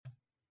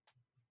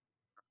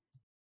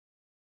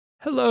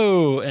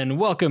Hello, and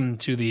welcome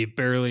to the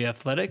Barely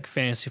Athletic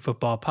Fantasy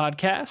Football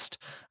Podcast.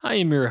 I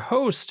am your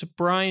host,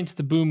 Brian to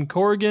the Boom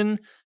Corrigan,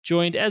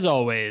 joined as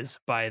always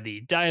by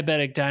the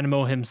diabetic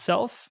dynamo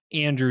himself,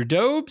 Andrew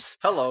Dobes.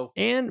 Hello.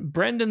 And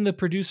Brendan, the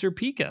producer,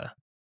 Pika.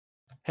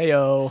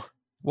 Heyo.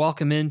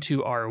 Welcome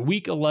into our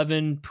Week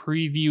 11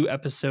 preview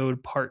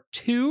episode, part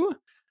 2.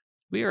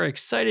 We are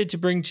excited to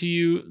bring to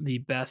you the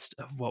best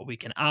of what we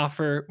can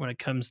offer when it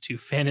comes to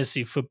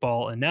fantasy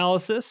football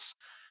analysis.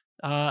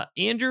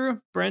 Andrew,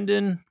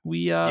 Brendan,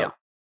 there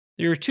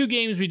are two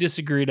games we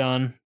disagreed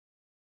on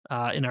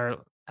in our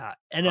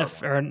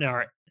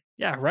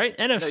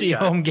NFC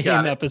home game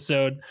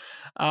episode.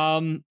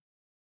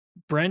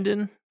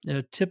 Brendan,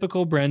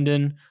 typical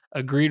Brendan,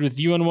 agreed with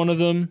you on one of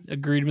them,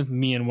 agreed with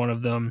me on one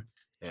of them.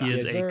 Yeah. He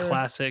is a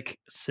classic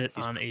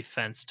on a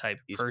fence type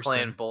person. He's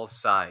playing both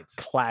sides.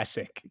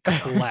 Classic.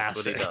 That's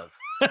what he does.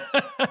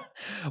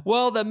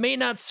 Well, that may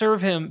not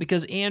serve him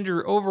because,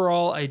 Andrew,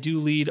 overall, I do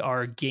lead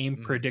our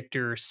game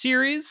predictor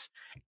series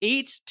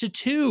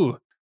 8-2.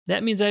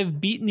 That means I've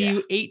beaten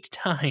you 8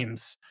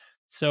 times.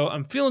 So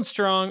I'm feeling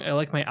strong. I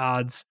like my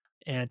odds.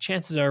 And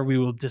chances are we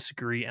will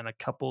disagree on a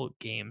couple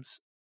games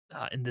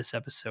in this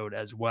episode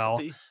as well.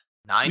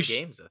 9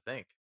 games, I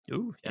think.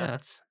 Ooh, yeah,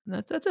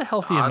 that's a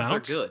healthy amount. Odds are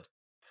good.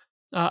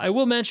 I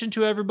will mention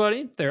to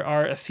everybody, there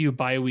are a few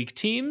bye week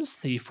teams,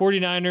 the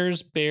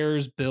 49ers,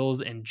 Bears,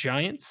 Bills, and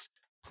Giants.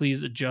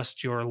 Please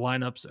adjust your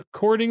lineups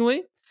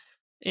accordingly.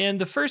 And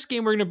the first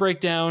game we're going to break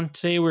down,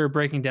 today we're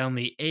breaking down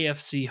the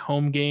AFC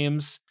home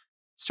games,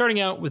 starting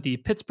out with the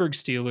Pittsburgh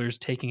Steelers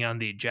taking on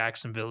the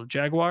Jacksonville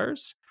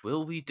Jaguars.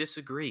 Will we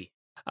disagree?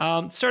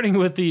 Starting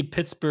with the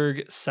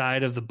Pittsburgh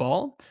side of the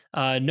ball,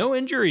 no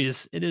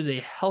injuries. It is a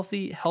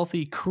healthy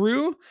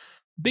crew.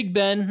 Big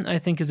Ben, I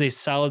think, is a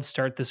solid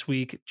start this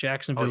week.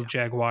 Jacksonville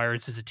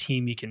Jaguars is a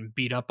team you can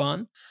beat up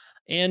on.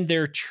 And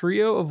their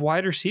trio of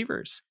wide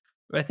receivers.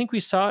 I think we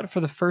saw it for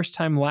the first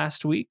time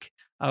last week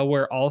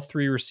where all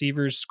 3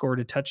 receivers scored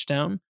a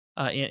touchdown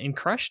and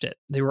crushed it.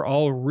 They were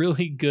all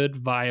really good,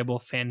 viable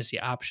fantasy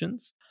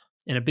options.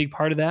 And a big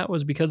part of that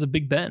was because of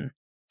Big Ben.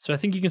 So I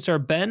think you can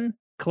start Ben,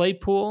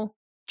 Claypool,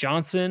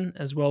 Johnson,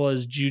 as well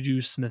as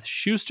Juju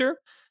Smith-Schuster.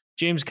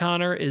 James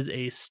Conner is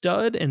a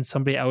stud and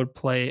somebody I would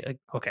play.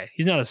 Okay,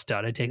 he's not a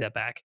stud. I take that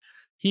back.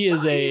 He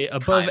is he's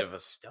above. Kind of a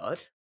stud.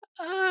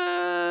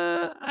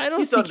 I don't.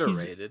 He's think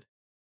underrated.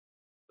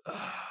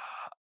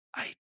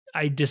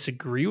 I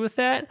disagree with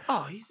that.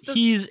 Oh, he's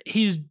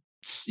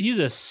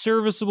a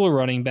serviceable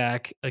running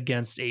back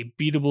against a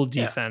beatable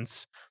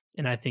defense,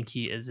 and I think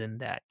he is in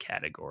that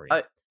category.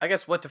 I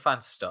guess what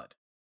defines stud?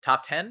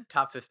 Top 10?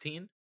 Top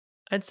 15?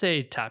 I'd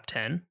say top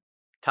 10.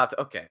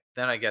 Okay,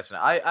 then I guess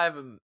not. I have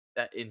him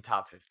in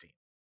top 15.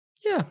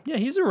 So yeah,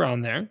 he's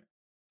around there.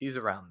 He's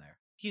around there.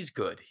 He's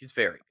good. He's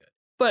very good.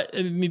 But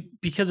I mean,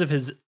 because of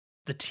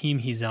the team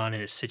he's on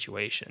in his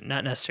situation,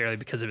 not necessarily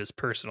because of his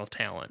personal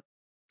talent.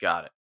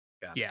 Got it.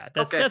 Yeah,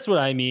 that's what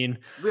I mean.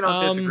 We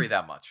don't disagree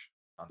that much.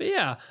 But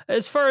yeah,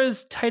 as far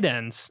as tight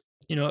ends,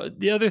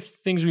 the other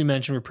things we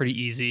mentioned were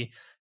pretty easy.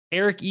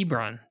 Eric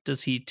Ebron,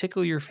 does he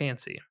tickle your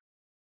fancy?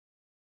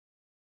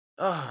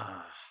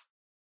 I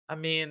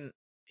mean,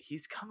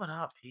 he's coming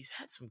up. He's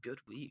had some good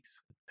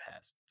weeks in the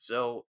past.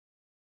 So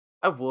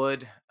I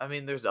would. I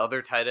mean, there's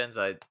other tight ends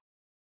I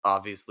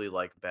obviously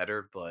like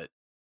better, but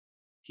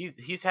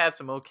he's had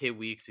some okay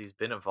weeks. He's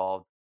been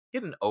involved. He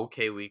had an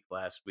okay week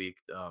last week.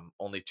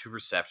 Only 2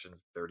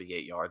 receptions,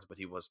 38 yards, but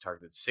he was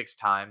targeted 6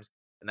 times,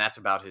 and that's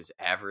about his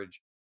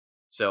average.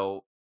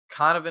 So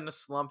kind of in a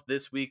slump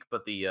this week,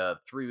 but the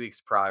 3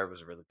 weeks prior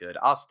was really good.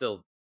 I'll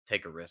still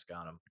take a risk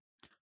on him.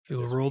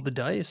 You'll roll the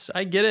dice.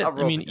 I get it. I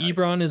mean,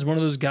 Ebron is one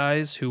of those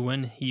guys who,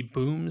 when he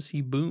booms,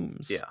 he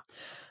booms. Yeah.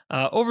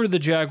 Over to the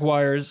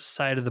Jaguars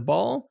side of the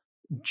ball,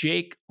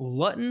 Jake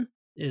Luton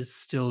is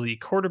still the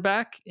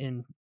quarterback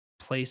in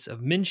place of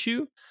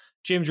Minshew.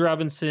 James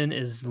Robinson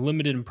is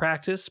limited in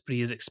practice, but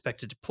he is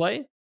expected to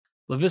play.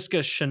 Laviska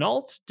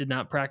Shenault did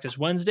not practice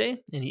Wednesday,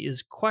 and he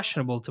is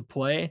questionable to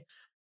play.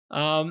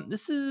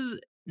 This is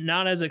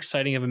not as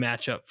exciting of a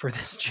matchup for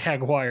this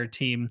Jaguar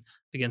team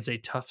against a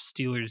tough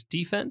Steelers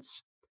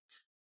defense.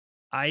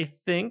 I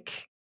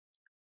think,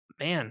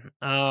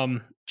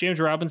 James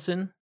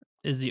Robinson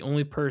is the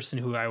only person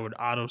who I would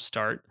auto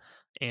start,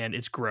 and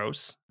it's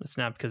gross. It's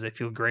not because I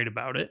feel great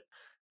about it.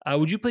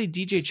 Would you play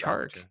DJ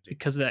Chark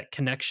because of that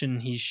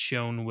connection he's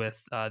shown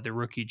with the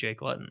rookie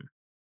Jake Luton?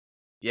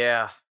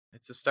 Yeah,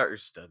 it's a start your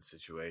stud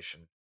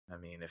situation. I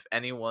mean, if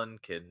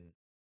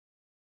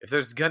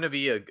there's going to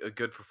be a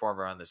good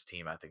performer on this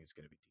team, I think it's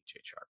going to be DJ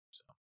Chark.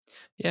 So.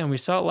 Yeah, and we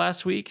saw it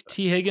last week.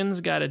 T. Higgins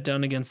got it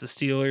done against the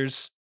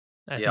Steelers.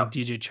 I think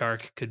DJ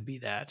Chark could be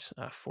that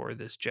for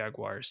this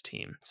Jaguars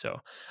team. So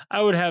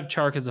I would have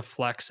Chark as a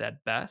flex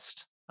at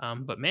best.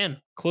 But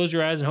man, close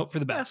your eyes and hope for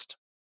the best.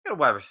 Got a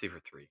wide receiver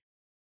 3.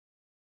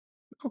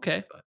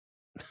 Okay.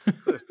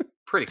 But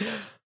pretty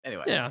close.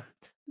 Anyway. Yeah.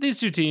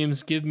 These two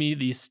teams give me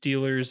the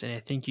Steelers, and I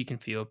think you can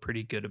feel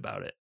pretty good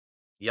about it.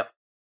 Yep.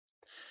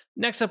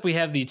 Next up, we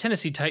have the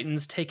Tennessee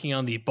Titans taking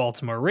on the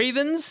Baltimore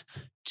Ravens.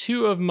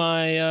 Two of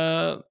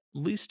my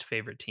least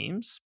favorite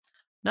teams.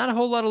 Not a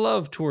whole lot of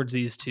love towards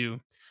these two.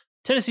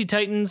 Tennessee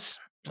Titans,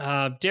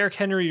 Derrick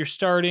Henry, you're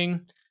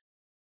starting.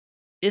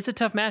 It's a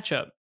tough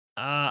matchup.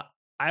 I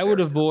would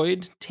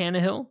avoid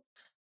Tannehill.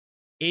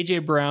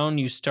 AJ Brown,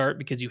 you start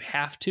because you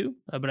have to,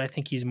 but I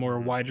think he's more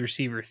wide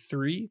receiver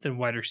 3 than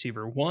wide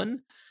receiver 1.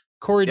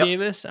 Corey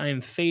Davis, I am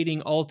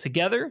fading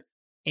altogether.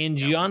 And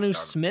Jonnu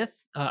Smith,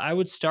 I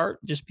would start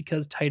just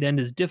because tight end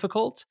is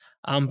difficult,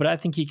 but I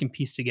think he can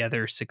piece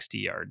together 60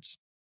 yards.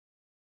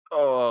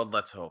 Oh,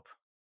 let's hope.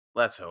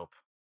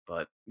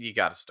 But you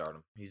got to start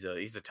him. He's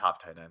a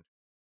top tight end.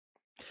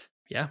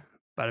 Yeah,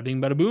 bada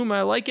bing, bada boom.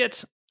 I like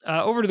it.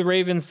 Over to the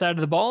Ravens side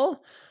of the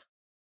ball.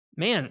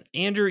 Man,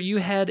 Andrew, you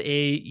had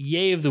a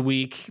yay of the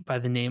week by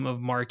the name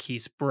of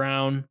Marquise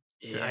Brown.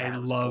 Yeah, I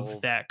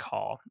love that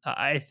call.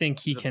 I think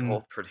he can.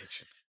 Bold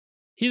prediction.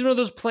 He's one of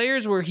those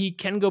players where he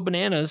can go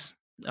bananas,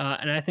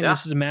 and I think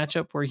this is a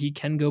matchup where he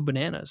can go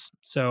bananas.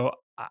 So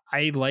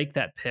I like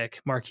that pick.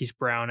 Marquise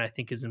Brown, I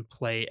think, is in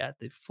play at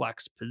the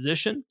flex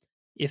position.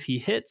 If he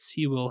hits,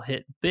 he will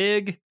hit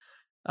big.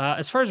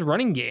 As far as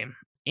running game,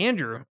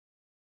 Andrew,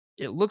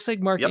 it looks like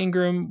Mark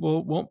Ingram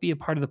won't be a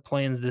part of the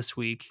plans this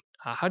week.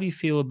 How do you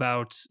feel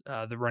about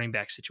the running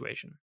back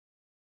situation?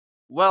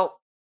 Well,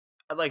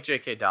 I like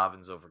J.K.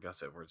 Dobbins over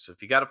Gus Edwards. So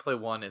if you got to play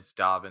one, it's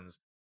Dobbins.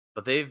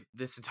 But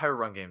this entire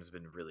run game has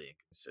been really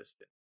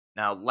inconsistent.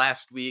 Now,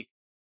 last week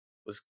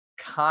was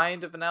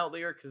kind of an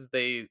outlier because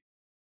they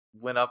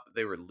went up.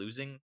 They were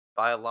losing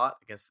by a lot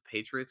against the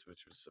Patriots,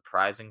 which was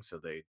surprising. So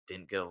they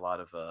didn't get a lot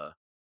of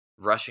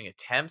rushing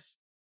attempts.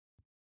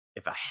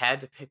 If I had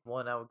to pick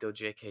one, I would go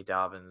J.K.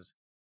 Dobbins.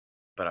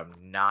 But I'm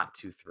not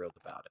too thrilled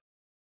about it.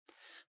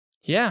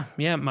 Yeah.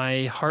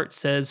 My heart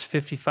says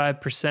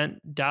 55%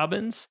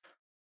 Dobbins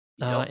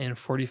and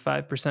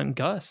 45%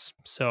 Gus.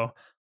 So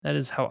that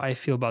is how I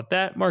feel about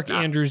that. Mark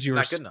Andrews, it's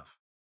not good enough.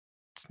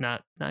 It's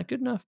not good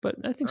enough, but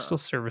I think still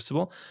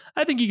serviceable.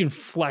 I think you can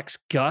flex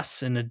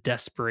Gus in a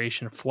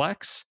desperation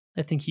flex.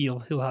 I think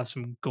he'll have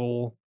some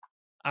goal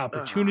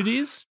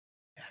opportunities.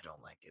 I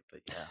don't like it,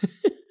 but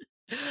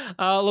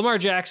yeah. Lamar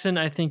Jackson,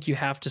 I think you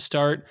have to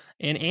start,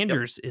 and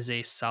Andrews is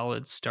a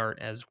solid start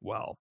as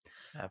well.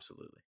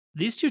 Absolutely.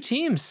 These two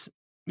teams,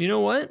 you know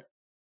what?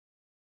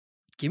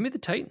 Give me the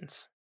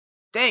Titans.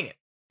 Dang it.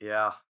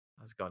 Yeah,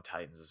 I was going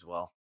Titans as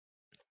well.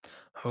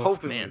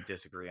 Hoping we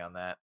disagree on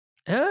that.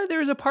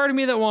 There's a part of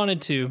me that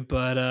wanted to,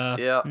 but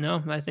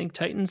no, I think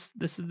Titans,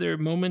 this is their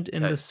moment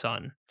in the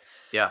sun.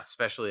 Yeah,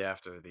 especially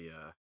after the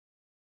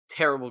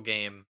terrible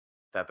game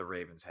that the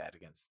Ravens had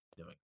against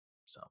New England.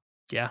 So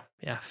yeah,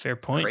 fair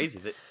point. Crazy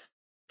that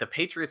the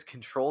Patriots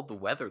controlled the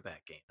weather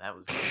that game. That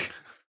was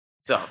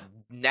so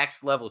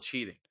next level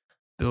cheating.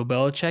 Bill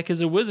Belichick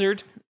is a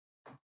wizard.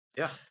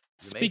 Yeah.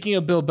 Speaking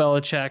of Bill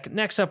Belichick,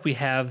 next up we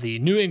have the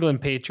New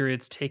England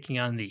Patriots taking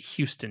on the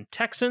Houston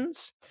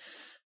Texans.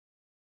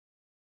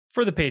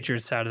 For the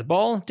Patriots side of the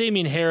ball,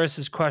 Damian Harris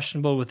is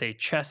questionable with a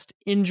chest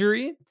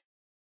injury.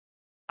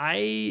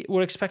 I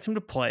would expect him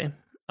to play.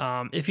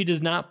 If he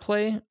does not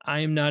play, I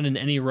am not in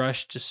any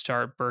rush to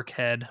start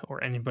Burkhead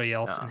or anybody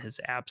else in his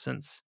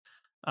absence.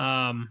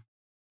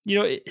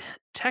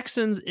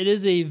 Texans, it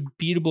is a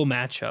beatable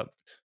matchup,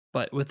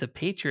 but with the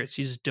Patriots,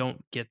 you just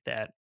don't get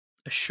that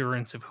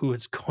assurance of who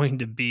it's going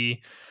to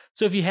be.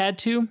 So if you had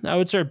to, I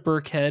would start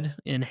Burkhead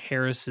in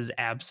Harris's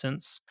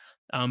absence.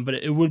 But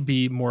it would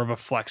be more of a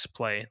flex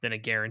play than a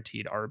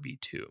guaranteed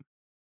RB2.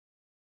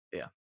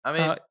 Yeah. I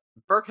mean,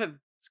 Burkhead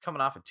is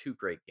coming off of 2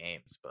 great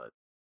games, but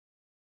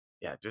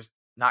yeah, just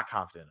not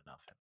confident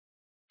enough.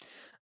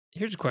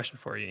 Here's a question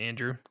for you,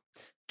 Andrew.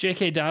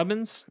 J.K.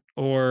 Dobbins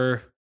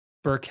or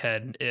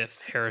Burkhead if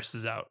Harris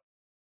is out?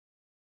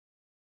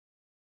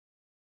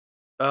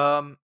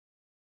 I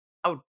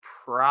would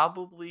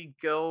probably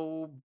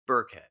go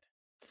Burkhead.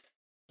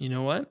 You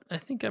know what? I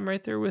think I'm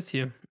right there with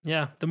you.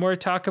 Yeah, the more I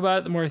talk about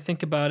it, the more I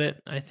think about it,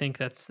 I think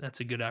that's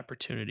a good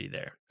opportunity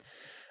there.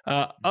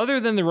 Other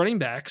than the running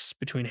backs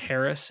between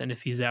Harris and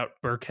if he's out,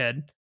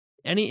 Burkhead,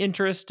 any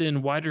interest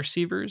in wide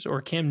receivers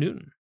or Cam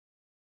Newton?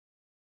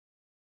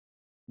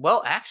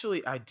 Well,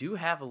 actually, I do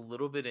have a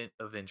little bit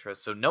of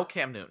interest. So no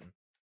Cam Newton.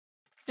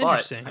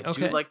 Interesting. But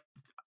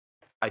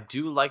I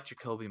do like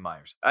Jacoby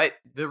Myers.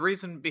 The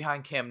reason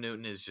behind Cam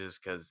Newton is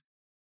just because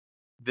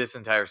this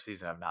entire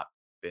season I've not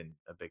been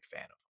a big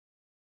fan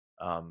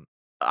of.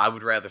 I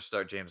would rather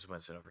start James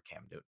Winston over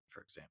Cam Newton,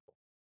 for example.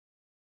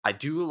 I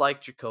do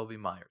like Jacoby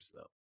Myers,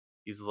 though.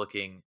 He's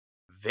looking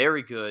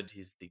very good.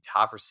 He's the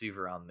top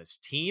receiver on this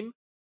team.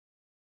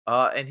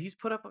 And he's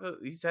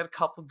had a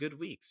couple good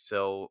weeks.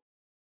 So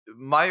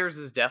Myers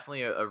is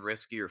definitely a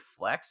riskier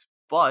flex,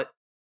 but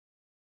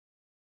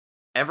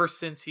ever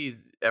since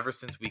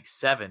week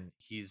 7,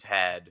 he's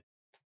had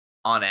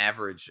on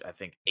average, I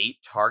think 8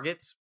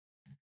 targets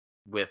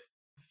with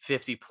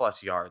 50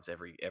 plus yards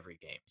every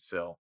game.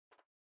 So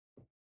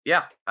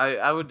yeah,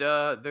 I would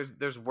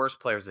there's worse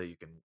players that you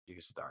can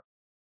start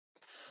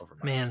over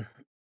Myers. Man.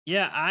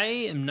 Yeah, I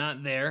am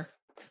not there.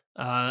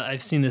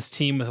 I've seen this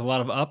team with a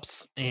lot of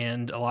ups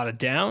and a lot of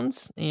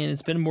downs, and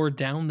it's been more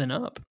down than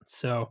up.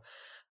 So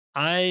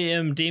I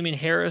am Damian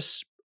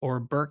Harris or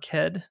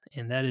Burkhead,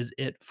 and that is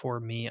it for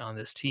me on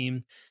this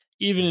team.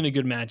 Even in a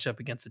good matchup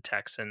against the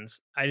Texans,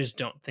 I just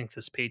don't think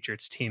this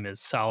Patriots team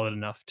is solid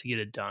enough to get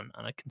it done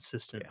on a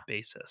consistent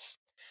basis.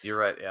 You're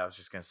right. Yeah, I was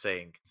just gonna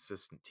say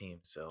inconsistent team.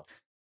 So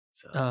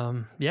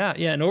Yeah.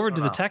 And over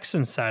to the know.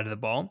 Texans side of the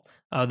ball,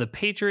 the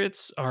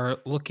Patriots are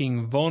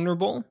looking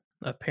vulnerable.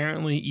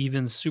 Apparently,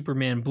 even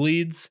Superman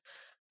bleeds.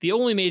 The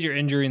only major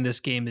injury in this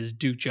game is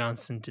Duke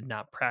Johnson did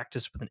not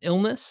practice with an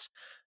illness.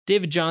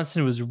 David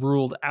Johnson was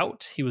ruled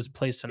out. He was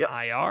placed on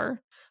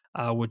IR,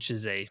 which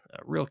is a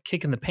real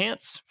kick in the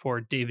pants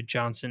for David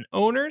Johnson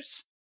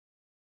owners.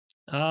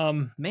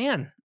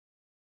 Man,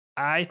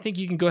 I think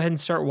you can go ahead and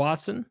start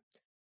Watson.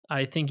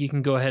 I think you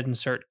can go ahead and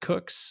start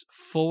Cooks,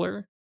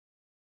 Fuller,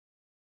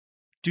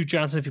 Duke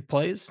Johnson if he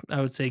plays.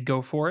 I would say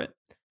go for it.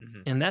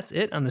 Mhm. And that's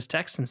it on this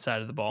Texans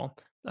side of the ball.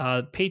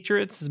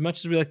 Patriots, as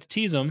much as we like to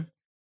tease them,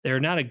 they're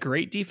not a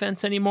great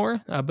defense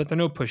anymore, but they're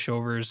no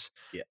pushovers.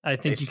 Yeah, I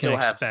think they you still can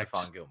expect.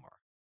 have Stephon Gilmore.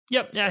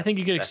 Yep, yeah, I think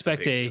you could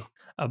expect big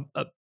a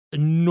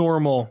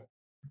normal,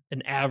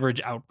 an average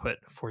output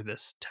for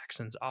this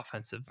Texans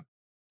offensive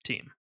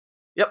team.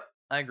 Yep,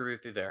 I agree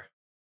with you there.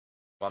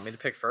 Want me to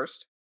pick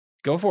first?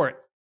 Go for it.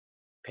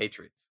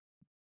 Patriots.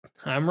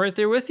 I'm right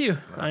there with you.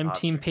 I'm hot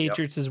Team streak, yep.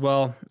 Patriots as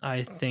well.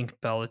 I think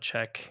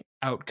Belichick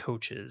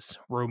outcoaches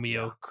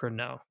Romeo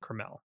Crennel.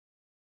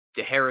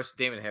 Damon Harris is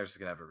going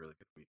to have a really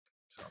good week.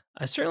 So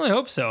I certainly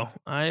hope so.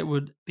 I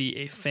would be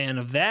a fan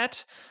of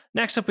that.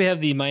 Next up, we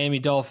have the Miami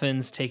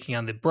Dolphins taking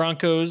on the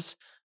Broncos.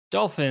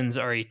 Dolphins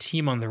are a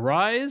team on the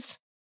rise.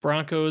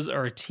 Broncos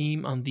are a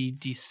team on the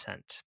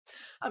descent.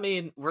 I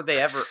mean, were they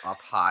ever up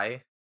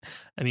high?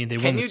 I mean, they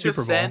Can won the you Super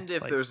Bowl. descend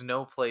if there's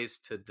no place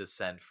to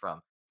descend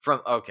from?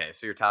 Okay,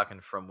 so you're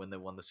talking from when they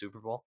won the Super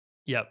Bowl?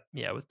 Yep,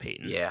 yeah, with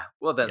Peyton. Yeah,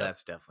 well then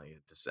that's definitely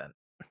a descent.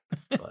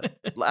 But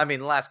I mean,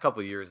 the last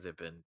couple of years they've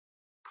been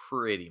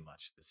pretty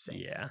much the same.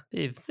 Yeah,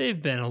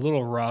 they've been a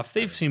little rough.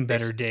 They've seen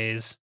better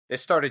days. They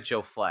started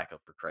Joe Flacco,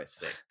 for Christ's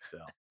sake. So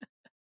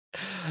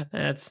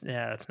that's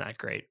not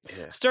great.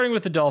 Yeah. Starting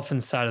with the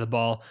Dolphins side of the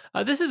ball,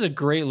 this is a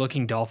great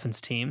looking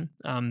Dolphins team.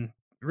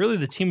 Really,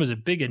 the team was a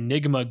big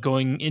enigma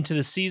going into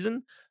the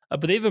season,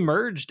 but they've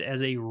emerged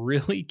as a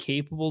really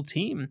capable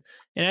team.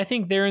 And I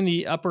think they're in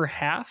the upper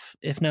half,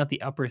 if not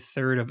the upper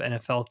third of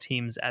NFL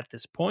teams at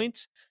this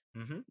point.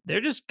 Mm-hmm.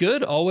 They're just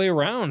good all the way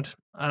around,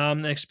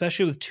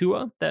 especially with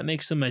Tua. That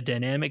makes them a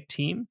dynamic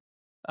team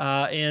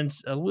and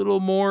a little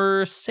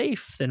more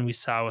safe than we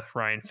saw with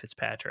Ryan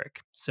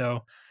Fitzpatrick.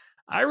 So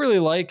I really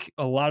like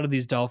a lot of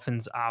these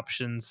Dolphins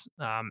options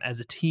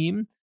as a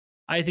team.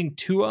 I think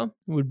Tua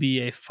would be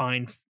a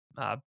fine,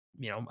 I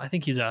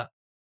think he's a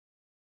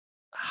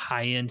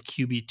high-end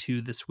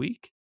QB2 this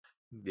week.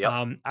 Yep.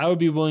 I would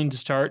be willing to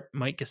start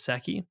Mike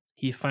Gesicki.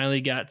 He finally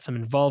got some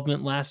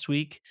involvement last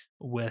week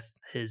with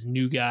his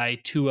new guy,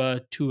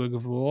 Tua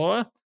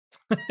Tagovailoa.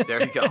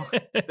 There you go.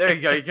 There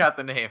you go. You got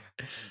the name.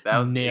 That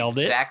was Nailed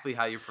exactly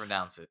how you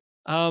pronounce it.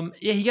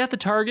 Yeah, he got the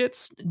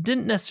targets.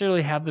 Didn't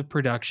necessarily have the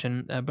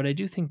production, but I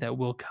do think that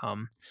will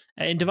come.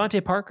 And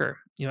Devontae Parker,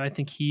 I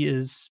think he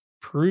is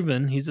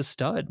proven he's a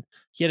stud.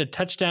 He had a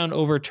touchdown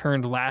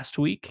overturned last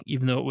week,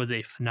 even though it was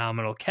a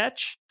phenomenal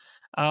catch.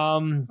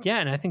 And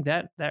I think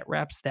that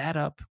wraps that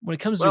up. When it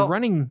comes to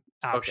running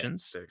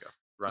options, there you go.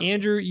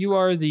 Andrew, you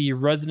are the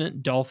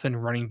resident Dolphin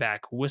running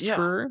back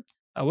whisperer.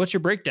 Yeah. What's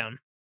your breakdown?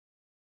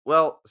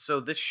 Well,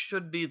 so this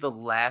should be the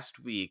last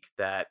week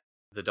that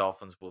the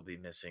Dolphins will be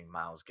missing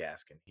Myles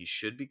Gaskin. He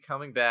should be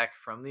coming back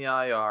from the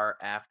IR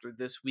after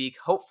this week,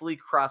 hopefully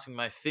crossing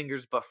my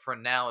fingers, but for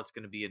now it's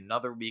going to be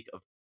another week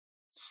of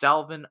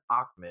Salvon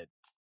Ahmed,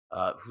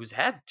 who's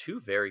had two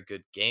very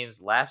good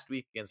games. Last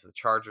week against the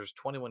Chargers,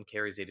 21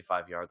 carries,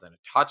 85 yards, and a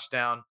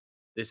touchdown.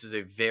 This is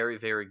a very,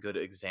 very good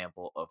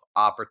example of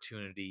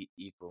opportunity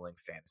equaling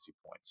fantasy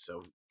points.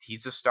 So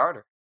he's a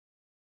starter.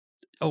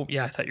 Oh,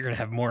 yeah, I thought you were going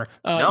to have more.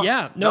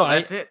 No,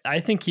 that's it.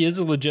 I think he is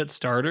a legit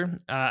starter.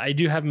 I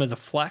do have him as a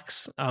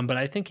flex, but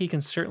I think he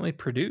can certainly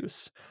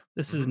produce.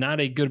 This is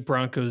not a good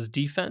Broncos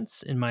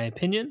defense, in my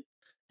opinion.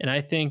 And I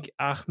think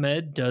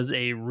Ahmed does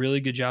a really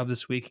good job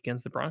this week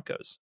against the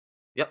Broncos.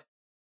 Yep.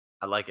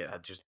 I like it. I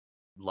just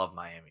love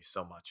Miami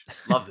so much.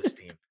 Love this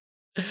team.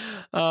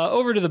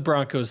 Over to the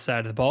Broncos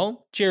side of the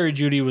ball. Jerry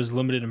Jeudy was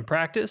limited in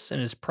practice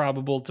and is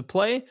probable to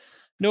play.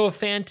 Noah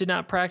Fant did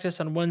not practice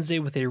on Wednesday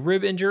with a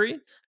rib injury.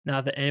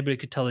 Not that anybody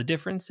could tell the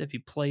difference if he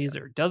plays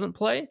or doesn't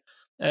play.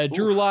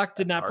 Drew Lock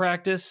did not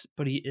practice,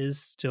 but he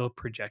is still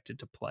projected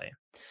to play.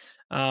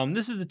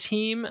 This is a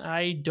team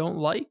I don't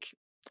like.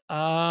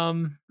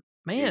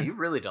 Man, you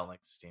really don't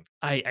like this team.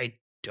 I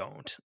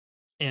don't,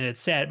 and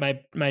it's sad.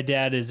 My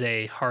dad is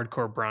a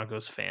hardcore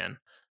Broncos fan,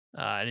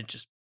 and it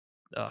just,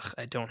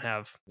 I don't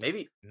have.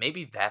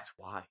 Maybe that's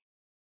why.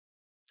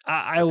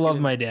 I love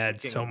my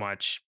dad so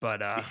much,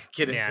 but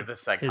get into the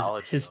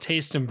psychology. His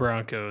taste in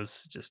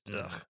Broncos just.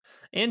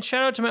 And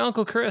shout out to my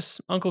Uncle Chris.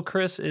 Uncle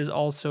Chris is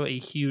also a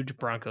huge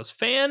Broncos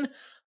fan.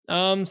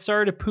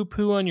 Sorry to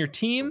poo-poo on your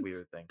team, it's a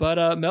weird thing.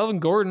 But Melvin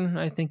Gordon,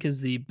 I think, is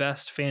the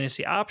best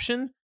fantasy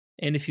option.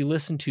 And if you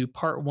listen to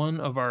part 1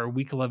 of our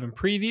Week 11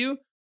 preview,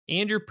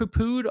 Andrew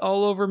poo-pooed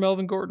all over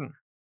Melvin Gordon.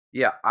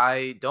 Yeah,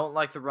 I don't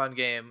like the run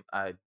game.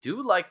 I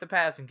do like the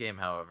passing game,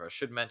 however. I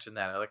should mention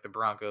that. I like the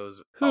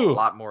Broncos a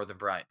lot more than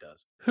Bryant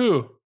does.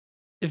 Who?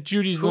 If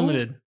Judy's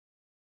limited.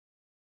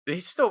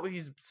 He's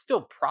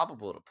still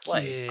probable to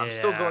play. I'm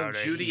still going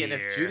Judy, and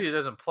if Judy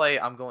doesn't play,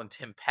 I'm going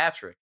Tim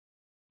Patrick.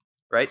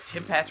 Right?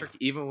 Tim Patrick,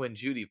 even when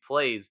Judy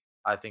plays,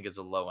 I think is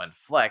a low-end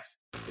flex.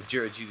 If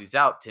Jared Judy's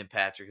out, Tim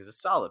Patrick is a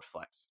solid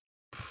flex.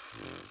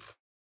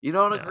 You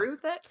don't agree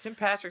with that? Tim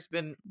Patrick's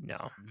been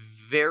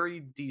very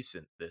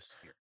decent this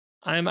year.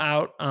 I'm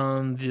out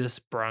on this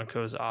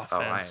Broncos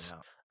offense.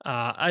 Oh,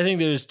 I know. I think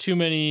there's too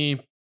many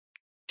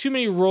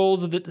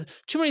roles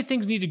too many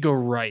things need to go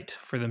right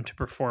for them to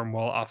perform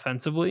well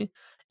offensively,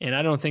 and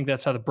I don't think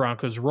that's how the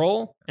Broncos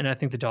roll. And I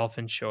think the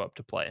Dolphins show up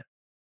to play.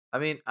 I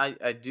mean,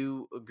 I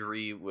do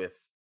agree with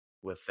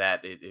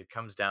that. It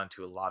comes down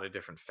to a lot of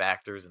different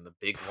factors, and the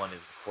big one is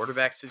the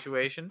quarterback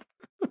situation.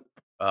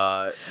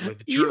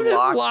 With Drew Even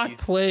Lock, if Lock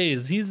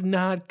plays, he's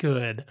not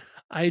good.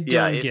 I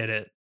don't get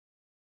it.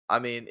 I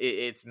mean,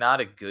 it's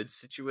not a good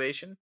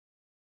situation,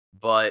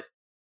 but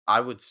I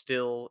would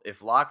still,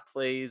 if Lock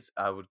plays,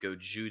 I would go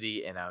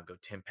Judy and I would go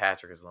Tim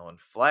Patrick as low end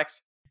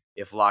flex.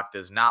 If Lock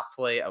does not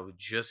play, I would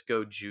just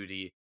go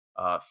Judy.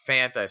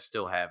 Fant, I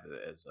still have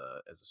as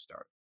a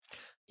start.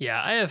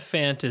 Yeah, I have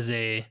Fant as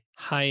a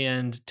high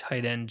end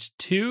tight end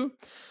 2.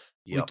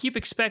 Yep. We keep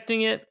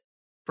expecting it.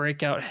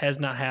 Breakout has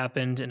not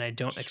happened, and I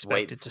don't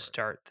expect it to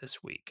start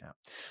this week. Yeah.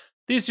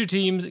 These 2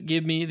 teams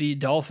give me the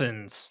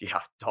Dolphins.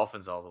 Yeah,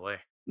 Dolphins all the way.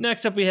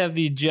 Next up, we have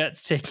the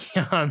Jets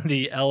taking on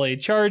the LA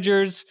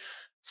Chargers.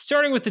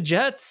 Starting with the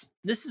Jets,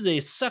 this is a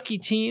sucky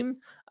team,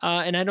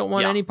 and I don't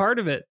want any part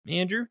of it.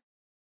 Andrew?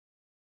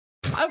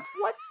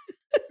 What?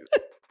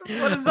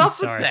 What is up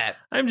with that?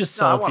 I'm just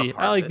salty.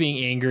 I like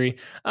being angry.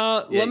 You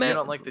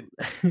don't like the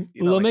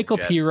La'Mical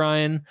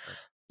Pirine.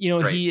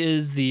 He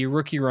is the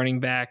rookie running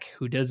back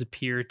who does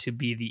appear to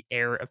be the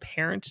heir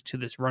apparent to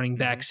this running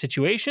back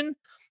situation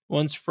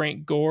once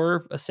Frank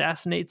Gore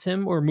assassinates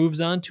him or moves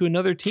on to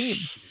another team.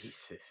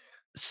 Jesus.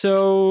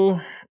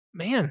 So,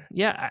 man,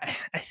 yeah,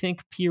 I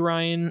think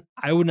Pirine,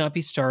 I would not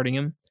be starting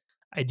him.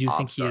 I do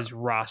think he is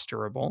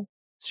rosterable.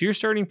 So you're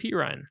starting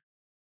Pirine.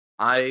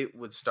 I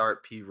would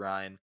start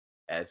Pirine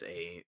as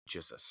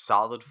just a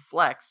solid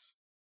flex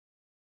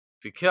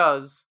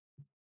because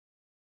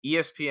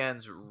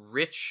ESPN's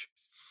Rich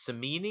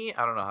Cimini,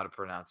 I don't know how to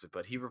pronounce it,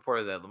 but he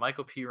reported that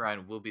La'Mical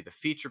Pirine will be the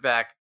feature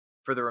back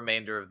for the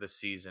remainder of the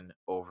season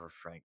over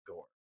Frank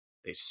Gore.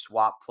 They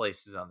swap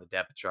places on the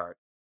depth chart.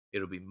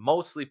 It'll be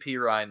mostly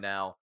Pirine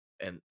now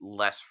and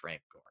less Frank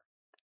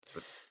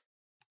Gore.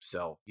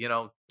 So,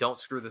 don't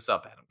screw this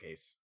up, Adam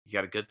Gase. You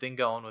got a good thing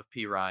going with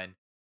Pirine.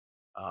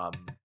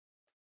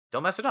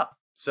 Don't mess it up.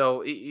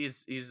 So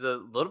he's a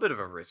little bit of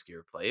a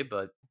riskier play,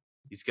 but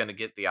he's going to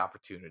get the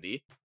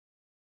opportunity.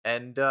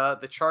 And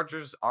the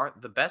Chargers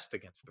aren't the best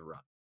against the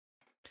run.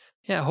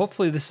 Yeah,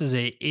 hopefully this is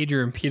a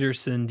Adrian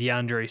Peterson,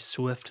 DeAndre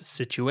Swift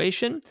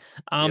situation.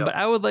 But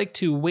I would like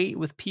to wait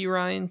with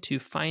Pirine to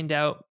find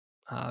out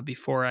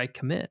before I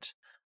commit.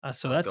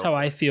 So that's how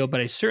I feel,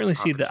 but I certainly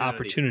see the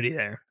opportunity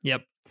there.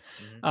 Yep.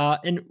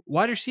 Mm-hmm. And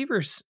wide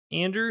receivers,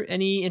 Andrew,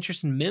 any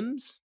interest in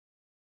Mims?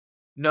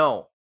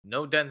 No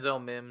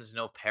Denzel Mims,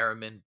 no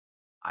Perriman.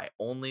 I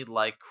only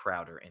like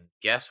Crowder. And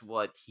guess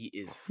what? He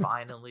is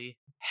finally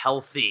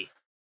healthy.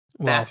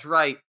 Well, that's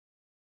right.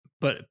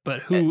 But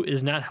who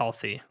is not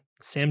healthy?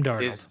 Sam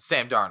Darnold. Is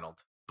Sam Darnold.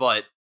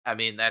 But I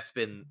mean, that's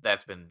been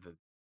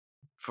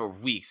for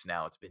weeks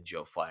now. It's been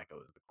Joe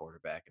Flacco as the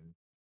quarterback, and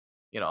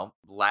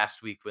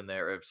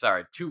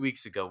 2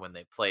 weeks ago when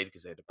they played,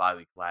 because they had a bye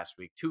week last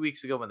week. 2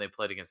 weeks ago when they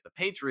played against the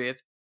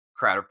Patriots,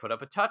 Crowder put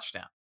up a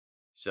touchdown.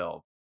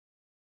 So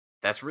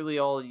that's really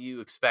all you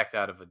expect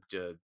out of a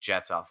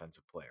Jets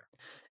offensive player.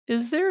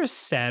 Is there a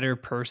sadder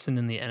person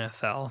in the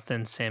NFL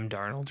than Sam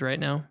Darnold right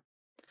now?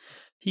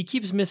 He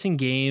keeps missing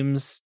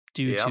games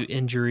due to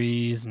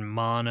injuries and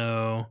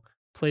mono,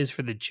 plays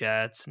for the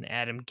Jets and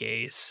Adam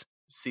Gase.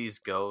 Sees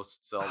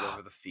ghosts all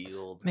over the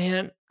field.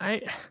 Man,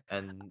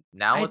 and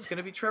now it's going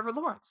to be Trevor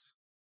Lawrence.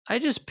 I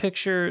just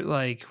picture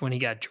like when he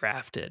got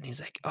drafted, he's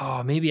like,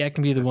 oh, maybe I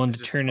can be the one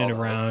to turn it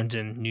around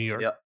in New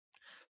York. Yep.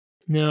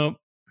 Nope.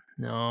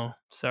 No,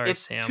 sorry,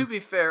 Sam. To be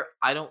fair,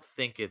 I don't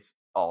think it's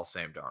all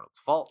Sam Darnold's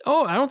fault.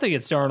 Oh, I don't think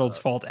it's Darnold's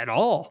fault at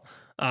all.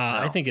 No.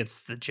 I think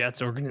it's the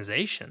Jets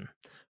organization.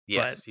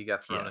 Yes, he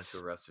got thrown into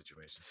a rough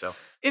situation. So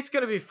it's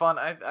going to be fun.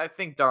 I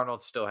think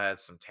Darnold still has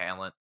some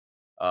talent.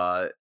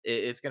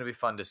 It's going to be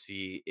fun to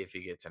see if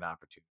he gets an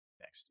opportunity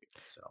next year.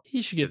 So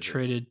he should get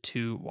traded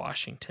to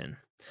Washington.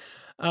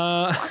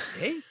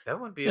 Hey, that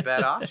wouldn't be a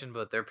bad option,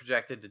 but they're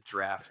projected to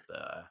draft,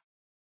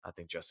 I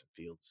think, Justin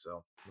Fields.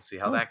 So we'll see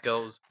how that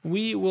goes.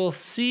 We will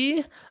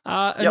see.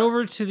 And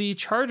over to the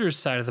Chargers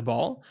side of the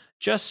ball,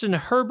 Justin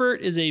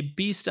Herbert is a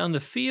beast on the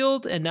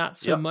field and not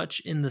so much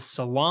in the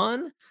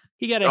salon.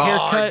 He got a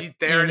haircut,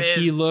 and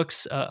he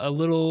looks a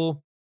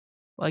little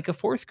like a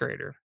fourth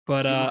grader.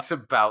 But he looks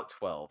about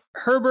 12.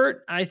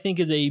 Herbert, I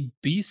think, is a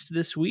beast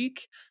this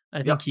week. I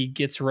think Yep. he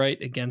gets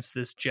right against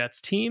this Jets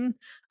team.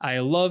 I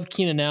love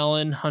Keenan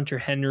Allen, Hunter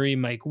Henry,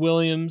 Mike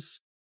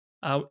Williams.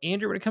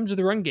 Andrew, when it comes to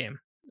the run game,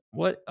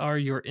 what are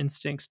your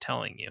instincts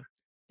telling you?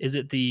 Is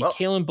it the Well,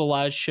 Kalen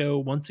Balaj show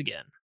once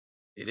again?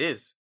 it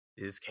is.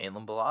 It is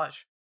Kalen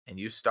Balaj, and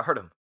you start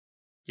him.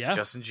 Yeah.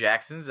 Justin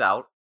Jackson's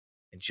out,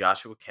 and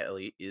Joshua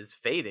Kelly is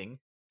fading.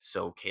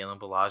 So Kalen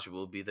Balaj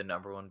will be the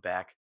number one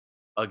back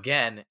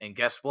again. And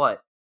guess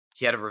what?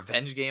 He had a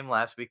revenge game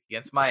last week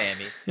against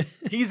Miami.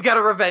 He's got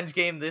a revenge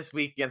game this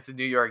week against the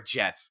New York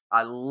Jets.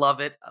 I love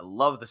it. I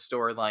love the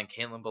storyline.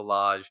 Kalen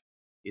Balaj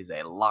is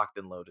a locked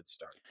and loaded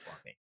start for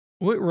me.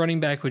 What running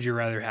back would you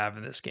rather have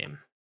in this game?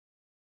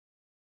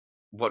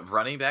 What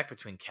running back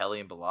between Kelly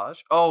and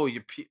Balaj? Oh,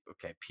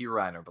 okay, P.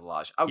 Ryan or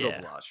Balaj. I'll go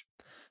Yeah. Balaj.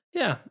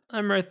 Yeah,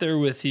 I'm right there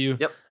with you.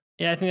 Yep.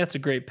 Yeah, I think that's a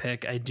great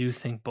pick. I do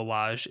think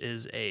Balaj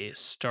is a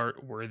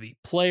start-worthy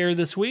player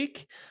this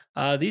week.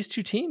 These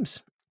two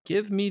teams,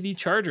 give me the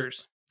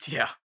Chargers.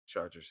 Yeah,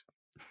 Chargers.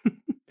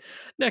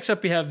 Next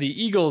up, we have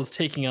the Eagles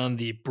taking on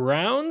the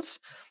Browns.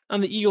 On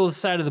the Eagles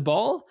side of the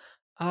ball,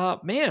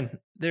 man,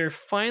 they're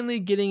finally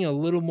getting a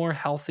little more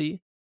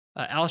healthy.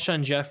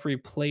 Alshon Jeffrey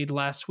played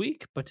last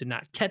week, but did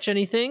not catch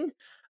anything.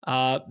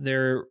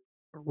 Their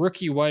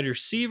rookie wide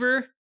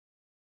receiver,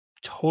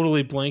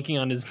 totally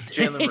blanking on his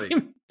Jalen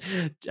name.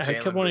 I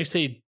kept wanting Reagor. to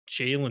say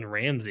Jalen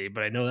Ramsey,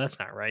 but I know that's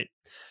not right.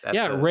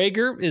 That's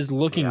Rager is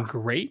looking yeah.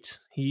 great.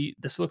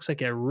 This looks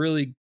like a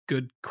really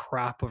good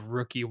crop of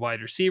rookie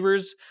wide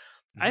receivers.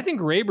 I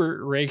think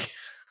Rager.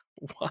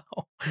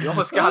 Wow, you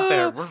almost got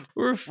there.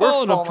 We're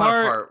falling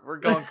apart. We're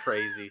going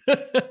crazy.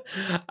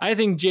 I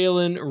think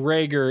Jalen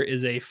Rager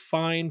is a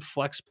fine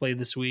flex play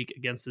this week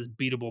against this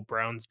beatable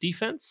Browns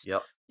defense.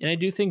 Yep. And I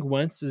do think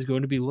Wentz is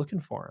going to be looking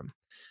for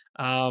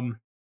him.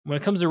 When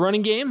it comes to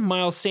running game,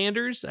 Miles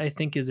Sanders, I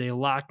think, is a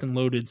locked and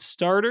loaded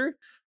starter.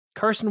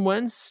 Carson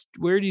Wentz,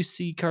 where do you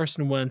see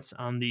Carson Wentz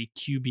on the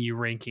QB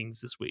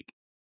rankings this week?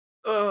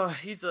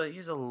 He's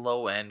a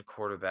low end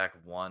quarterback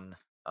one.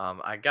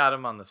 I got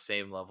him on the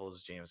same level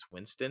as Jameis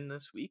Winston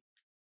this week.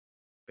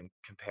 Been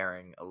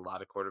comparing a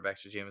lot of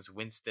quarterbacks to Jameis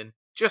Winston,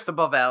 just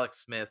above Alex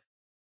Smith.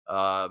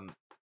 I'd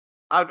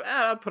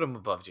put him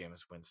above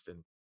Jameis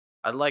Winston.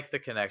 I like the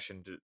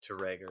connection to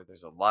Rager.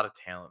 There's a lot of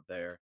talent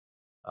there.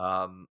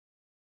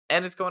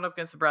 And it's going up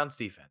against the Browns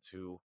defense,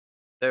 who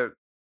they're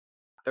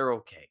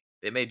okay.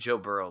 They made Joe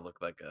Burrow look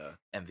like a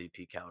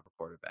MVP caliber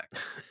quarterback.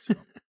 So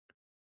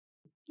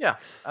yeah,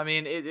 I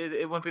mean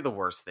it wouldn't be the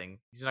worst thing.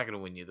 He's not going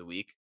to win you the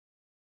week.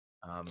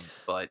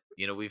 But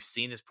we've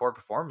seen his poor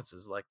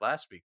performances like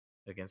last week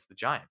against the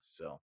Giants.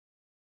 So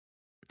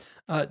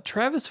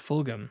Travis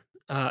Fulgham,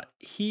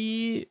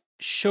 he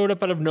showed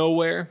up out of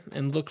nowhere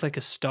and looked like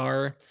a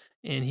star,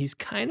 and he's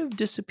kind of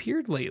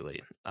disappeared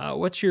lately.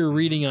 What's your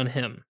reading on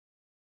him?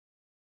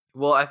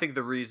 Well, I think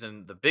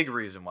the big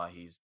reason why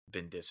he's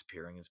been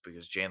disappearing is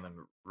because Jalen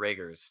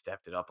Rager has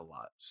stepped it up a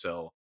lot.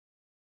 So,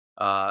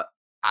 I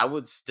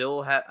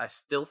still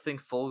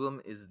think Fulgham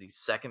is the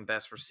second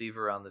best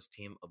receiver on this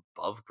team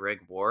above Greg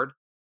Ward,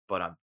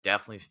 but I'm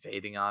definitely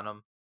fading on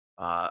him.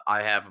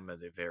 I have him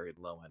as a very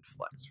low end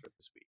flex for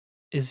this week.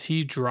 Is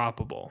he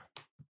droppable?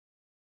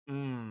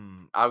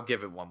 I'll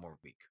give it one more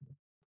week.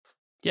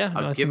 Yeah,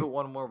 I'll give it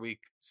one more week,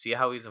 see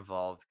how he's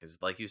involved, because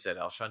like you said,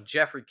 Alshon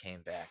Jeffrey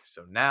came back.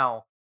 So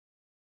now,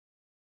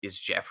 is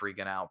Jeffrey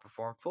going to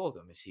outperform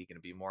Fulgham? Is he going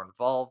to be more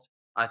involved?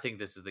 I think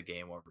this is the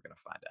game where we're going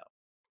to find out.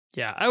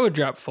 Yeah, I would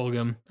drop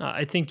Fulgham.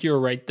 I think you're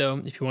right, though.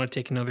 If you want to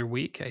take another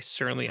week, I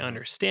certainly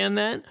understand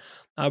that.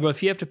 But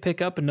if you have to pick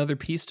up another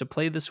piece to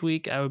play this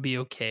week, I would be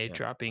okay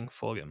dropping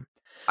Fulgham.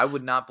 I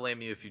would not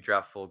blame you if you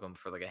drop Fulgham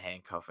for like a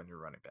handcuff on your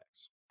running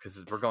backs,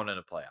 because we're going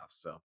into playoffs.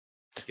 So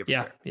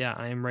yeah,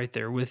 I am right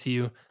there with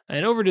you.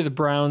 And over to the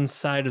Browns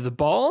side of the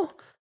ball,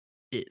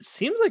 it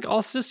seems like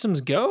all systems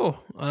go.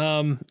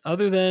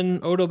 Other than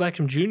Odell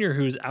Beckham Jr.,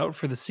 who's out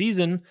for the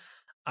season,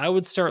 I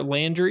would start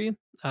Landry.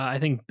 I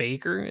think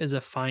Baker is a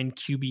fine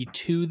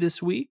QB2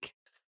 this week.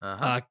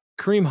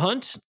 Kareem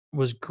Hunt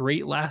was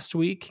great last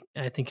week.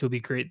 I think he'll be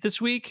great this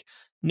week.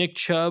 Nick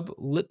Chubb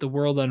lit the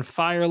world on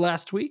fire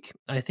last week.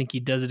 I think he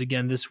does it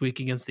again this week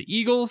against the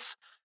Eagles.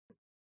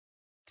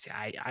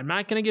 I'm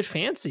not going to get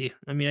fancy.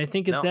 I mean, I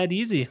think it's that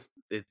easy.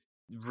 It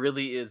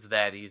really is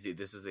that easy.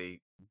 This is a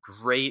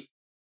great,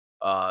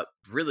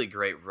 really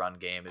great run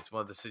game. It's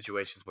one of the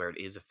situations where it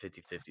is a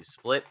 50-50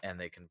 split and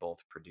they can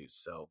both produce.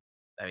 So,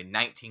 I mean,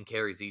 19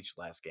 carries each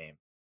last game,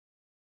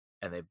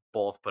 and they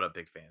both put up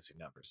big fantasy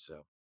numbers.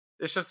 So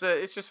it's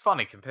just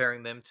funny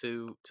comparing them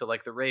to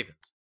like the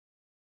Ravens,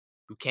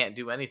 who can't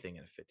do anything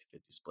in a 50-50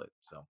 split.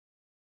 So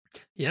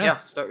yeah,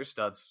 start your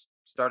studs,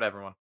 start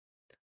everyone.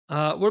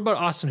 What about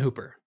Austin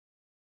Hooper?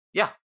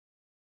 Yeah,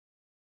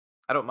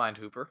 I don't mind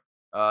Hooper.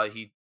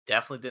 He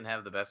definitely didn't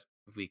have the best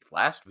week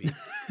last week,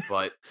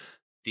 but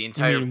the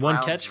entire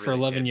one catch for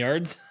 11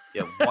 yards.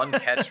 Yeah, one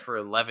catch for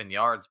 11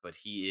 yards, but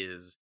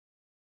he's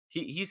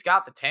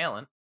got the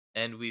talent,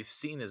 and we've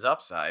seen his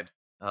upside.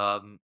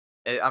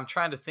 I'm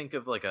trying to think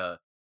of like a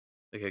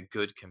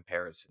good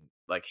comparison.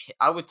 Like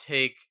I would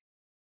take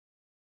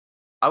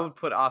I would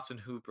put Austin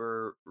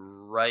Hooper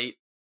right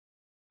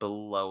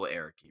below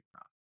Eric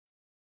Ebron,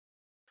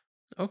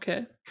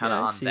 Okay. kind Yeah,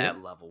 of I on see it.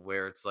 that level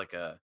where it's like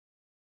a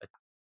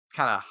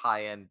kind of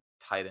high end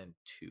tight end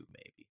 2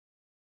 maybe.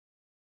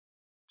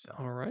 So,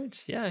 All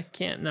right. Yeah, I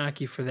can't knock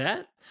you for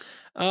that.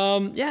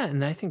 Yeah,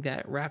 and I think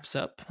that wraps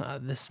up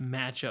this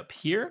matchup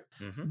here.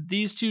 hmm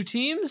These two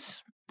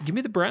teams, give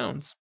me the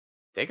Browns.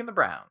 taking the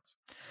Browns.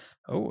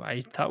 Oh,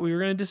 I thought we were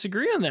going to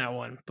disagree on that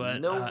one, but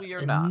No, we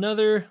are not.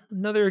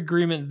 another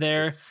agreement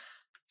there. It's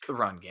the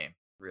run game,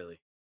 really.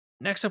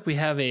 Next up, we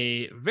have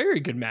a very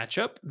good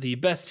matchup: the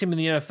best team in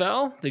the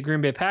NFL, the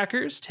Green Bay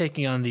Packers,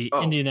 taking on the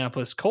Oh,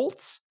 Indianapolis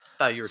Colts.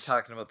 thought you were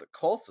talking about the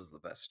Colts as the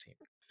best team.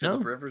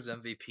 Philip No, Rivers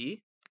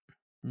MVP.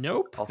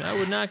 nope, Oh, I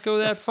would not go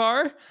that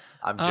far.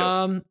 I'm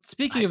joking.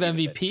 Speaking Might of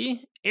be the best.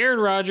 MVP, Aaron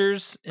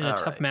Rodgers in a All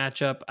tough right.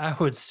 matchup, I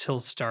would still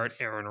start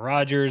Aaron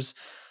Rodgers.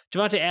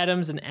 Devontae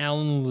Adams and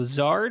Alan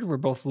Lazard were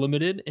both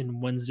limited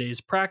in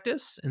Wednesday's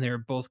practice, and they're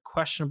both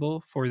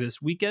questionable for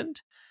this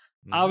weekend.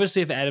 Mhm.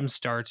 Obviously, if Adams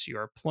starts, you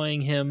are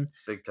playing him.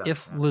 Big time.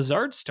 If yeah.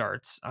 Lazard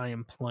starts, I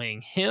am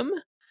playing him.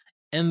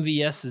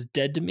 MVS is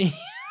dead to me.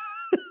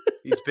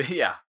 He's been,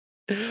 yeah.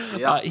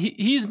 Yeah.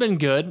 He's been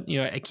good.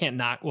 You know, I can't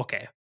knock.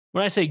 Okay,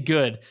 when I say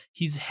good,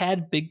 he's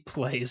had big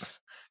plays.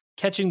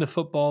 Catching the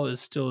football is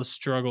still a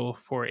struggle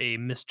for a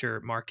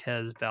Mr.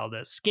 Marquez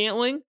Valdez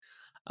Scantling.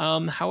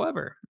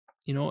 However,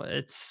 you know,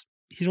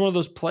 he's one of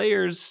those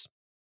players.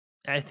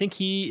 I think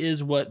he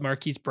is what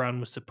Marquise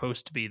Brown was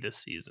supposed to be this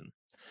season.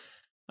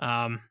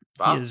 Wow,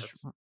 He is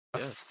that's a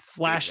good.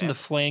 flash in the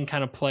flame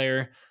kind of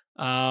player.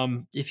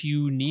 If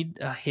you need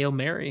a Hail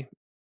Mary,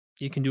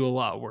 you can do a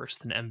lot worse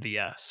than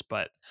MVS,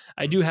 but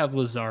I do have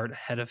Lazard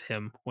ahead of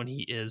him when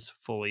he is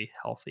fully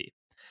healthy.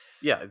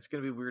 Yeah, it's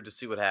gonna be weird to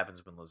see what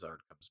happens when Lazard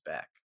comes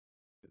back,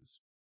 because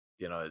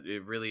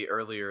it really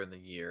earlier in the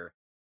year,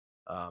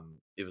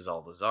 it was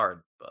all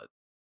Lazard, but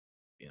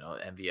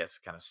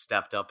MVS kind of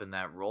stepped up in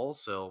that role.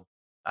 So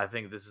I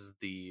think this is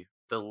the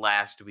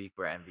last week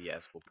where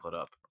MVS will put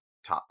up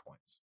top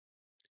points.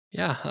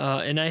 Yeah,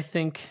 and I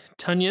think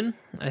Tunyon,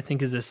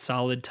 is a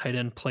solid tight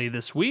end play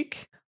this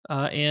week.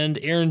 And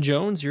Aaron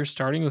Jones, you're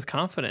starting with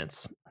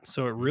confidence.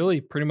 So it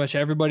really pretty much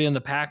everybody on the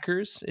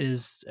Packers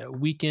is a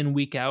week in,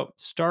 week out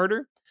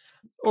starter.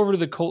 Over to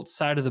the Colts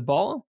side of the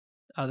ball,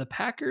 the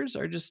Packers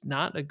are just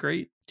not a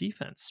great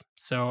defense.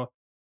 So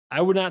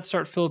I would not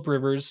start Philip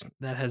Rivers.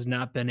 That has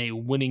not been a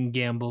winning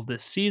gamble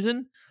this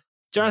season.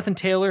 Jonathan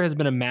Taylor has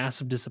been a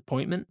massive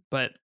disappointment,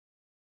 but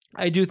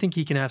I do think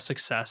he can have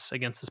success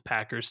against this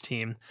Packers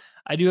team.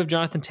 I do have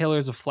Jonathan Taylor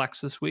as a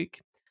flex this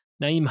week.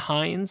 Naeem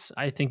Hines,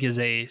 I think, is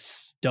a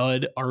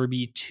stud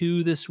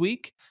RB2 this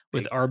week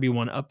with Big time.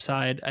 RB1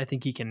 upside. I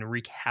think he can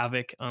wreak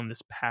havoc on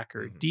this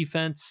Packer Mhm.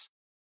 defense.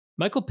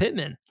 Michael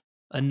Pittman,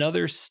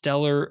 another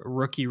stellar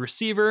rookie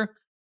receiver,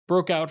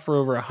 broke out for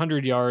over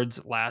 100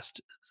 yards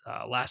last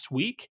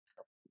week,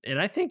 and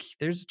I think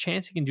there's a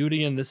chance he can do it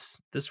again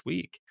this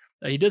week.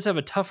 He does have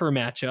a tougher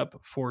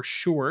matchup for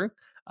sure,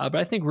 but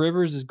I think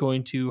Rivers is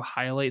going to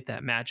highlight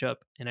that matchup,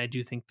 and I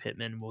do think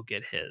Pittman will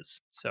get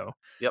his. So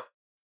Yep,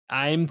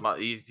 I'm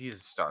he's a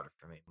starter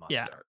for me. Must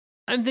yeah, start.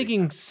 I'm Big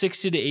thinking time.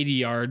 60 to 80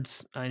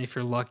 yards, and if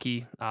you're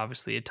lucky,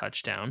 obviously a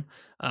touchdown.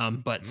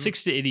 But Mhm.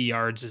 60 to 80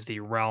 yards is the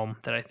realm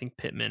that I think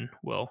Pittman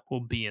will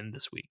be in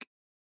this week.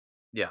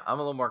 Yeah, I'm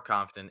a little more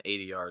confident.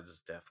 80 yards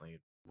is definitely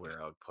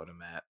where I would put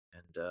him at,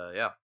 and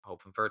yeah,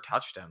 hoping for a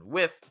touchdown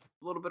with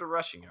a little bit of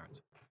rushing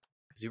yards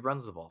because he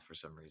runs the ball for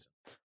some reason.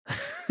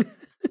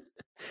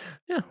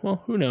 Yeah, well,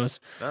 who knows?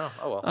 No,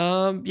 oh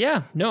well.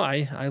 Yeah, no,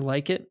 I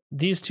like it.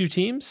 These two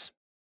teams,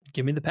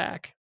 give me the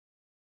pack.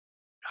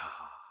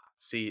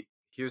 See,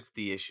 here's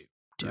the issue.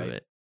 Do right?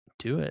 it.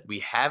 Do it. We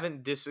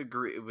haven't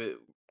disagreed with.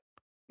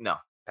 No,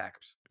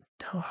 Packers.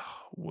 Oh,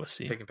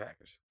 wussy. Picking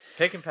Packers.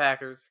 Picking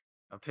Packers.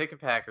 I'm picking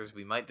Packers.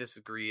 We might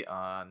disagree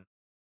on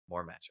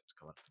more matchups.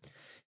 Come on.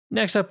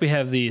 Next up, we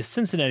have the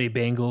Cincinnati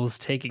Bengals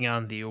taking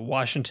on the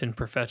Washington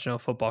Professional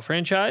Football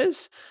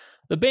Franchise.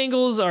 The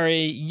Bengals are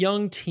a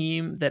young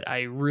team that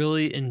I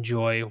really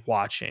enjoy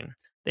watching.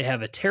 They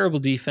have a terrible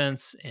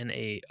defense and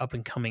a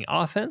up-and-coming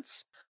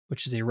offense,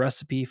 which is a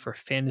recipe for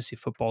fantasy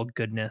football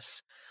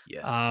goodness.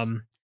 Yes.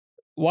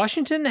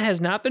 Washington has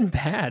not been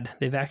bad.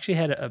 They've actually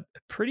had a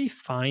pretty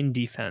fine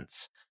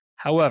defense.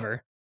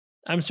 However,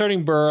 I'm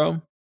starting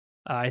Burrow.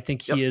 I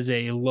think he Yep. is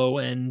a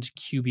low-end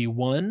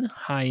QB1,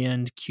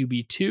 high-end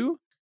QB2.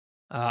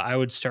 I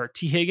would start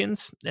T.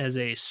 Higgins as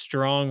a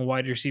strong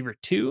wide receiver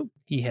 2.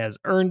 He has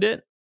earned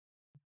it.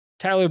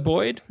 Tyler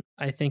Boyd,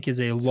 I think, is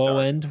a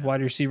low-end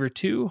wide receiver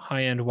 2,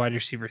 high-end wide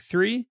receiver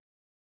 3.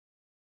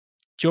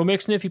 Joe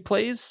Mixon, if he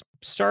plays,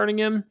 starting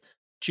him.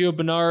 Gio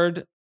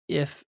Bernard,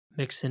 if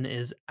Mixon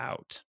is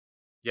out.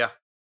 Yeah.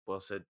 Well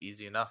said.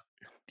 Easy enough.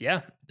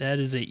 Yeah, that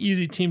is an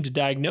easy team to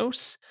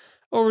diagnose.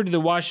 Over to the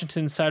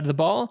Washington side of the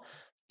ball.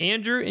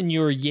 Andrew, in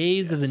your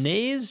yays of the Yes.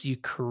 nays, you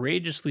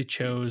courageously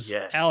chose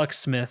Yes. Alex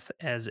Smith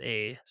as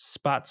a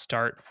spot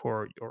start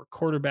for your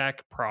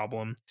quarterback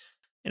problem.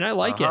 And I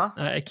like it.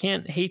 I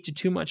can't hate you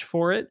too much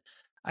for it.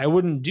 I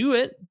wouldn't do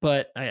it,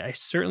 but I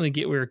certainly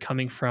get where you're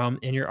coming from,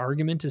 and your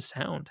argument is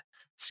sound.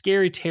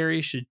 Scary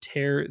Terry should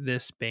tear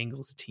this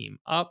Bengals team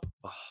up.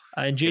 Oh,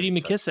 And it's gonna JD be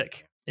such a good McKissick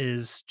game.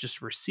 is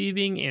just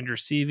receiving and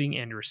receiving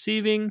and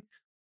receiving,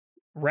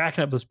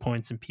 racking up those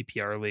points in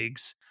PPR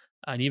leagues,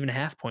 and even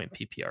half-point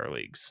PPR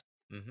leagues.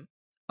 Mhm.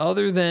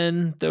 Other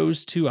than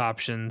those two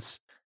options,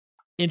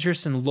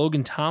 interest in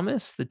Logan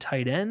Thomas, the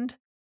tight end.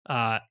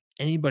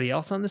 Anybody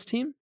else on this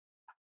team?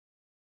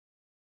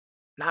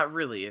 Not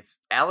really. It's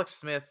Alex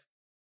Smith,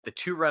 the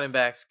 2 running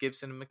backs,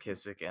 Gibson and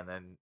McKissick, and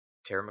then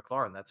Terry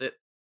McLaurin. That's it.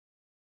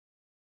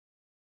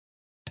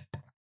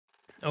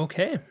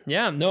 Okay.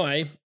 Yeah, no,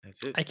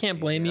 That's it. I can't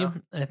Easy blame enough.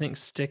 you. I think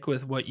stick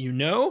with what you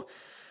know.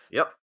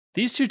 Yep.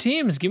 These two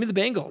teams, give me the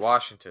Bengals.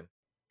 Washington.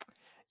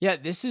 Yeah,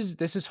 this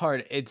is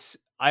hard.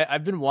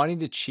 I've been wanting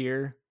to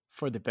cheer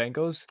for the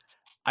Bengals.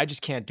 I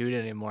just can't do it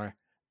anymore.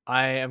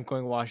 I am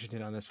going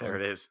Washington on this There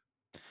one. it is.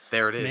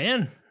 There it is.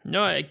 Man,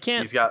 no, I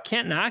can't He's got-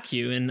 can't knock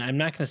you, and I'm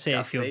not going to say I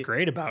got feel faith.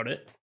 great about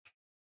it.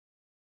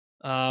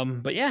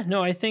 But yeah,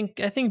 no, I think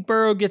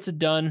Burrow gets it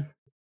done.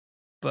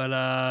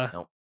 But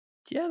Nope.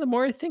 yeah, the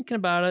more I'm thinking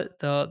about it,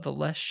 the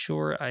less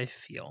sure I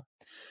feel.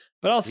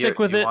 But I'll stick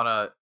with Do it. you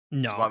want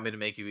No. me to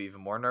make you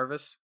even more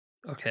nervous?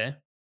 Okay.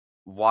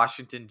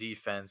 Washington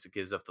defense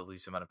gives up the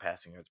least amount of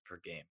passing yards per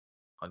game,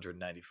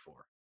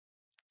 194.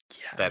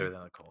 Yeah. Better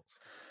than the Colts.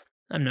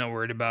 I'm not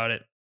worried about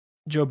it.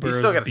 Joe You Burrow's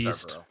still a got to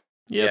beast. start Burrow.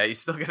 Yep. Yeah, you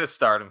still got to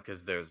start him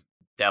because there's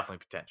definitely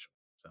potential.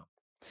 So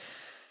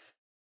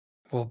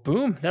Well,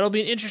 boom. That'll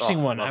be an interesting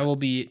Oh, one. love I it. will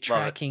be Love it.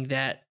 tracking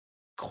that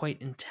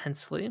quite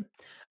intensely.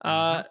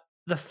 Mhm.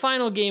 The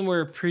final game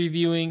we're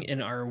previewing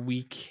in our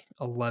Week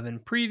 11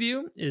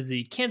 preview is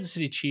the Kansas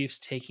City Chiefs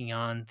taking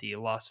on the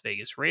Las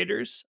Vegas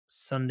Raiders.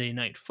 Sunday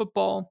Night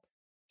Football.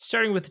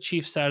 Starting with the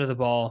Chiefs side of the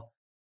ball,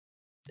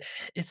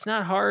 it's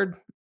not hard.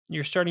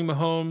 You're starting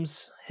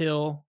Mahomes,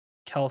 Hill,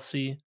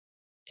 Kelsey,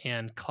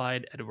 and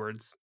Clyde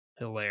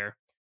Edwards-Helaire.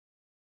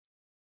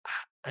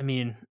 I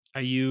mean,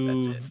 are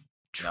you That's it.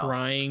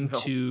 trying No.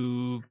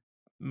 to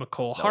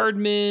McCole Nope.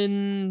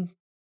 Hardman,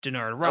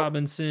 Denard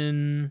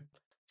Robinson,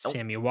 Nope.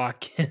 Sammy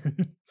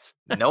Watkins?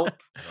 Nope.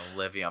 No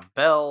Le'Veon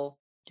Bell.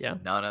 Yeah.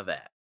 None of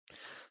that.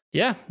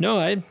 Yeah, no,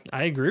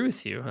 I agree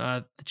with you.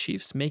 The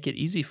Chiefs make it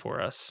easy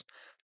for us.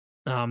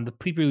 The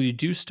people you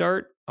do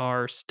start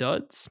are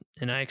studs,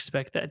 and I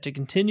expect that to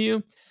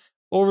continue.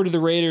 Over to the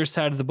Raiders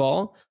side of the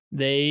ball,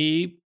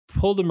 they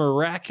pulled a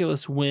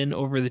miraculous win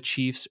over the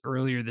Chiefs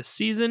earlier this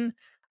season.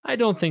 I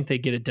don't think they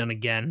get it done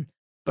again,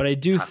 but I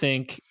do Not a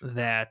think chance.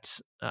 that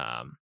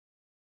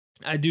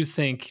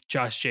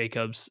Josh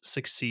Jacobs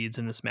succeeds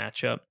in this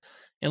matchup.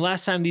 And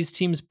last time these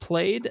teams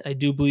played, I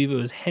do believe it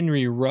was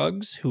Henry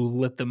Ruggs who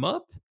lit them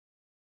up.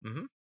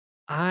 Mhm.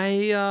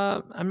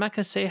 I'm not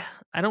going to say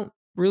I don't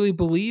really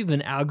believe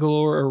in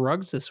Aguilar or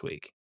Ruggs this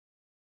week.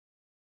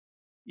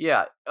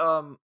 Yeah.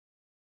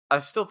 I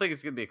still think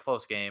it's gonna be a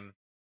close game.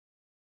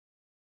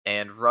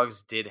 And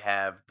Ruggs did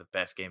have the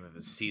best game of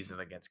his season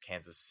against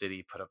Kansas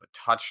City. Put up a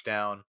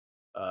touchdown,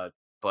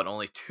 but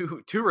only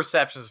two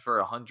receptions for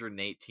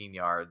 118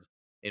 yards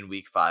in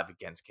Week 5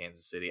 against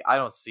Kansas City. I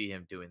don't see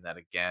him doing that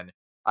again.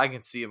 I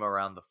can see him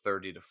around the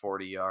 30 to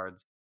 40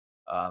 yards.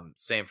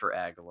 Same for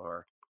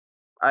Aguilar.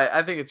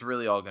 I think it's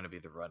really all going to be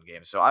the run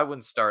game. So I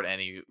wouldn't start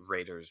any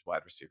Raiders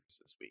wide receivers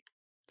this week.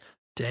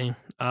 Dang.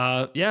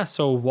 Yeah,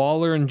 so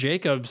Waller and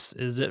Jacobs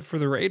is it for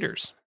the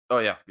Raiders. Oh,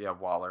 yeah. Yeah,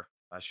 Waller.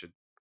 I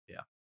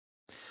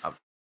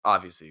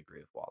obviously agree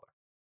with Waller.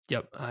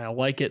 Yep, I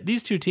like it.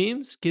 These two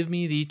teams give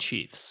me the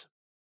Chiefs.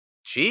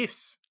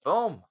 Chiefs.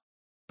 Boom.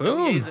 Boom.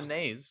 No yays and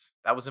nays.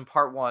 That was in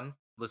part 1.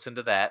 Listen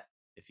to that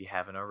if you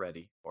haven't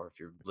already, or if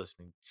you're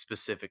listening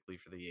specifically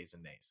for the yays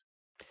and nays.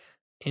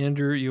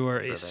 Andrew, you are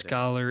Throw a that in.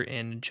 scholar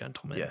and a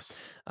gentleman.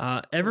 Yes.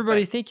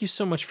 Everybody, Okay. thank you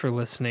so much for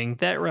listening.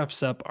 That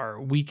wraps up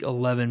our Week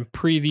 11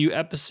 preview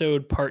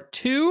episode, part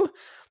 2.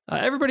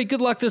 Everybody,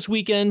 good luck this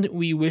weekend.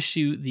 We wish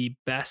you the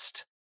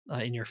best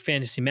in your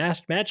fantasy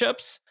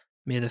matchups.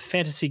 May the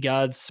fantasy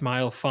gods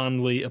smile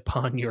fondly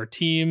upon your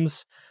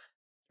teams.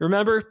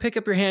 Remember, pick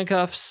up your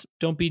handcuffs.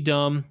 Don't be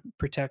dumb.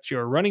 Protect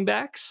your running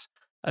backs.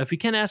 If we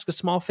can ask a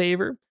small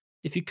favor,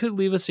 if you could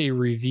leave us a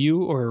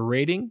review or a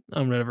rating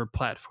on whatever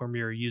platform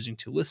you're using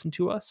to listen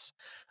to us,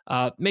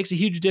 makes a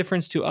huge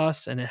difference to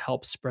us, and it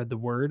helps spread the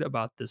word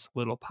about this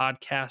little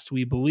podcast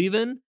we believe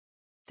in.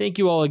 Thank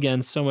you all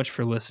again so much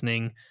for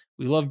listening.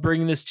 We love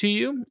bringing this to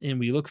you, and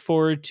we look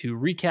forward to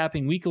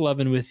recapping Week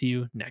 11 with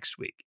you next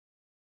week.